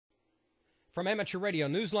From Amateur Radio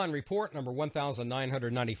Newsline Report number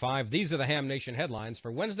 1995, these are the Ham Nation headlines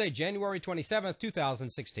for Wednesday, January 27,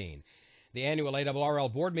 2016. The annual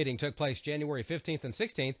ARRL board meeting took place January 15th and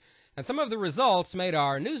 16th, and some of the results made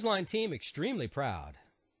our Newsline team extremely proud.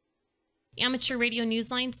 Amateur Radio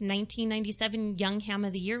Newsline's 1997 Young Ham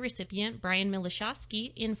of the Year recipient, Brian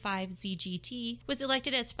Milishowski, in 5ZGT, was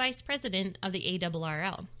elected as Vice President of the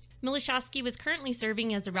ARRL. Milishowski was currently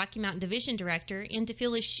serving as the Rocky Mountain Division Director, and to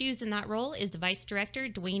fill his shoes in that role is Vice Director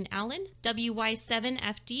Dwayne Allen,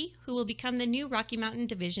 WY7FD, who will become the new Rocky Mountain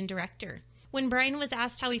Division Director. When Brian was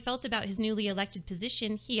asked how he felt about his newly elected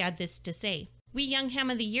position, he had this to say: "We Young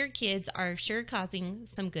Ham of the Year kids are sure causing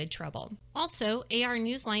some good trouble." Also, AR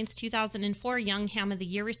Newsline's 2004 Young Ham of the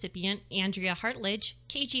Year recipient, Andrea Hartledge,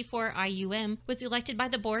 KG4IUM, was elected by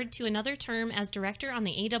the board to another term as director on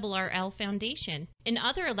the ARRL Foundation. In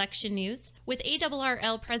other election news, with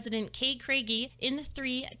ARRL President Kay Craigie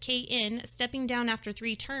N3KN stepping down after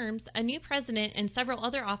 3 terms, a new president and several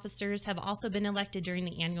other officers have also been elected during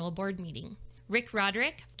the annual board meeting. Rick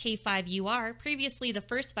Roderick, K5UR, previously the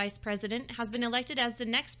first vice president, has been elected as the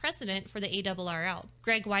next president for the ARRL.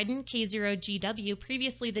 Greg Wyden, K0GW,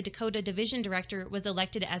 previously the Dakota Division Director, was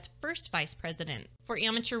elected as first vice president. For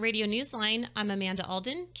Amateur Radio Newsline, I'm Amanda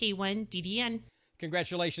Alden, K1DDN.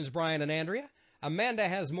 Congratulations, Brian and Andrea. Amanda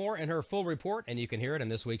has more in her full report, and you can hear it in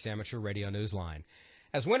this week's Amateur Radio Newsline.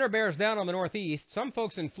 As winter bears down on the Northeast, some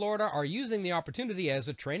folks in Florida are using the opportunity as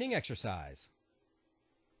a training exercise.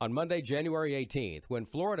 On Monday, January 18th, when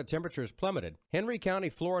Florida temperatures plummeted, Henry County,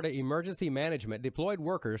 Florida Emergency Management deployed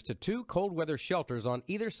workers to 2 cold weather shelters on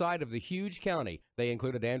either side of the huge county. They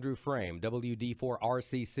included Andrew Frame,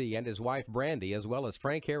 WD4RCC, and his wife Brandy, as well as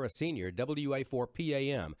Frank Harris Sr.,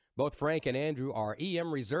 WA4PAM. Both Frank and Andrew are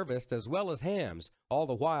EM reservists as well as hams. All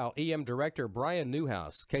the while, EM Director Brian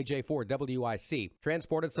Newhouse, KJ4WIC,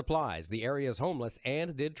 transported supplies, the area's homeless,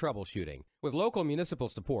 and did troubleshooting. With local municipal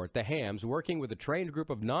support, the hams, working with a trained group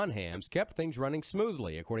of non-hams, kept things running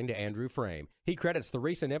smoothly, according to Andrew Frame. He credits the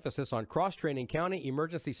recent emphasis on cross-training county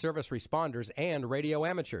emergency service responders and radio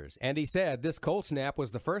amateurs. And he said this cold snap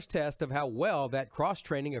was the first test of how well that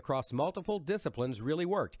cross-training across multiple disciplines really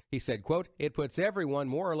worked. He said, quote, "It puts everyone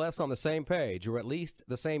more or less on the same page, or at least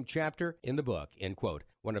the same chapter in the book," end quote.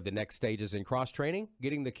 One of the next stages in cross-training,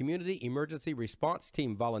 getting the community emergency response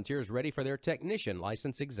team volunteers ready for their technician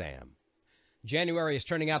license exam. January is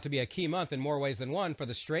turning out to be a key month in more ways than one for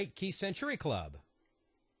the Straight Key Century Club.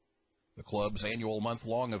 The club's annual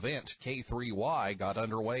month-long event, K3Y, got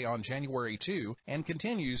underway on January 2 and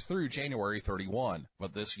continues through January 31.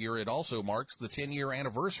 But this year it also marks the 10-year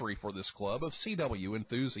anniversary for this club of CW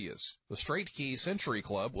enthusiasts. The Straight Key Century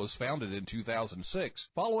Club was founded in 2006,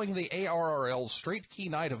 following the ARRL's Straight Key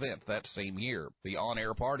Night event that same year. The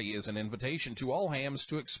on-air party is an invitation to all hams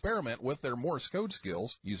to experiment with their Morse code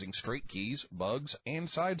skills using straight keys, bugs, and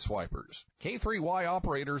sideswipers. K3Y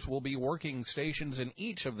operators will be working stations in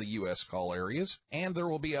each of the U.S. call areas, and there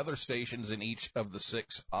will be other stations in each of the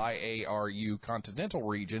 6 IARU continental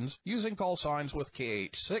regions using call signs with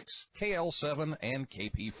KH6, KL7, and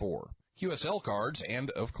KP4. QSL cards and,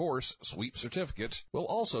 of course, sweep certificates will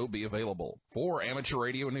also be available. For Amateur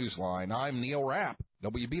Radio Newsline, I'm Neil Rapp,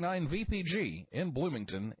 WB9VPG in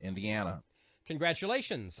Bloomington, Indiana.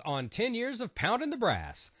 Congratulations on 10 years of pounding the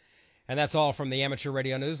brass. And that's all from the Amateur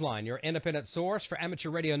Radio Newsline, your independent source for amateur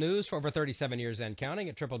radio news for over 37 years and counting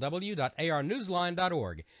at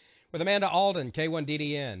www.arnewsline.org. With Amanda Alden,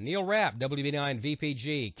 K1DDN, Neil Rapp,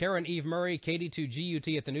 WB9VPG, Karen Eve Murray,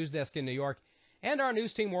 KD2GUT at the news desk in New York, and our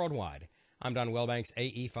news team worldwide. I'm Don Wellbanks,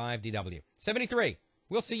 AE5DW. 73.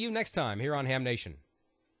 We'll see you next time here on Ham Nation.